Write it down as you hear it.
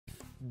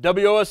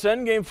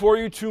WOSN game for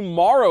you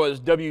tomorrow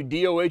as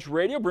WDOH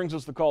Radio brings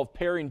us the call of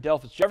Perry and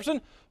Delphos Jefferson.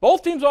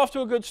 Both teams off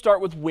to a good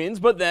start with wins,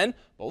 but then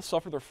both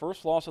suffered their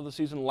first loss of the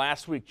season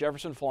last week.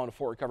 Jefferson falling to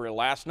Fort Recovery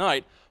last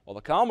night, while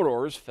the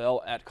Commodores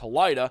fell at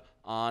Kalida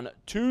on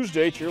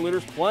Tuesday.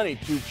 Cheerleaders plenty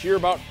to cheer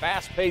about.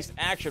 Fast-paced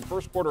action,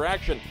 first quarter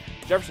action.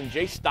 Jefferson,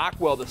 Jay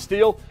Stockwell the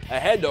steal,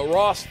 ahead to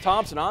Ross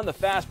Thompson on the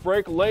fast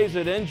break, lays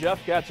it in.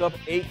 Jeff Cats up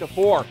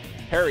 8-4.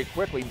 Perry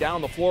quickly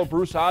down the floor.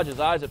 Bruce Hodges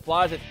eyes it,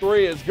 flies it,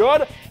 three is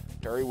good.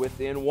 Perry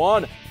within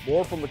one.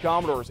 More from the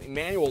Commodores.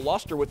 Emmanuel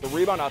Luster with the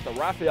rebound out to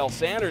Raphael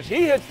Sanders.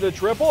 He hits the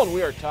triple, and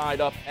we are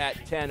tied up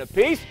at 10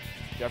 apiece.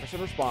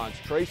 Jefferson responds.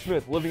 Trey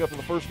Smith living up to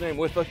the first name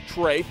with a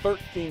tray.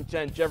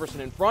 13-10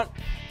 Jefferson in front.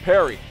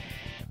 Perry.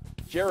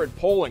 Jared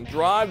Poling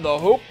drive the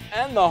hoop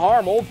and the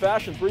harm.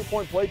 Old-fashioned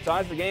three-point play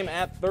ties the game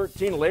at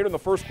 13. Later in the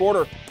first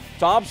quarter,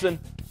 Thompson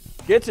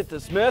gets it to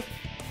Smith.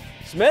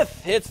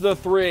 Smith hits the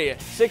three.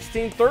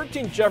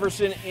 16-13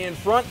 Jefferson in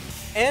front.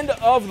 End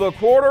of the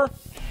quarter.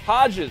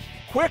 Hodges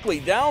quickly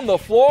down the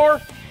floor,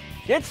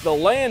 gets the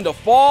lay-in to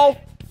fall.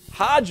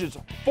 Hodges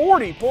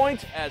 40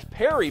 points as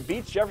Perry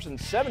beats Jefferson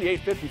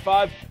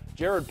 78-55.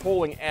 Jared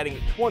Poling adding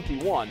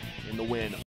 21 in the win.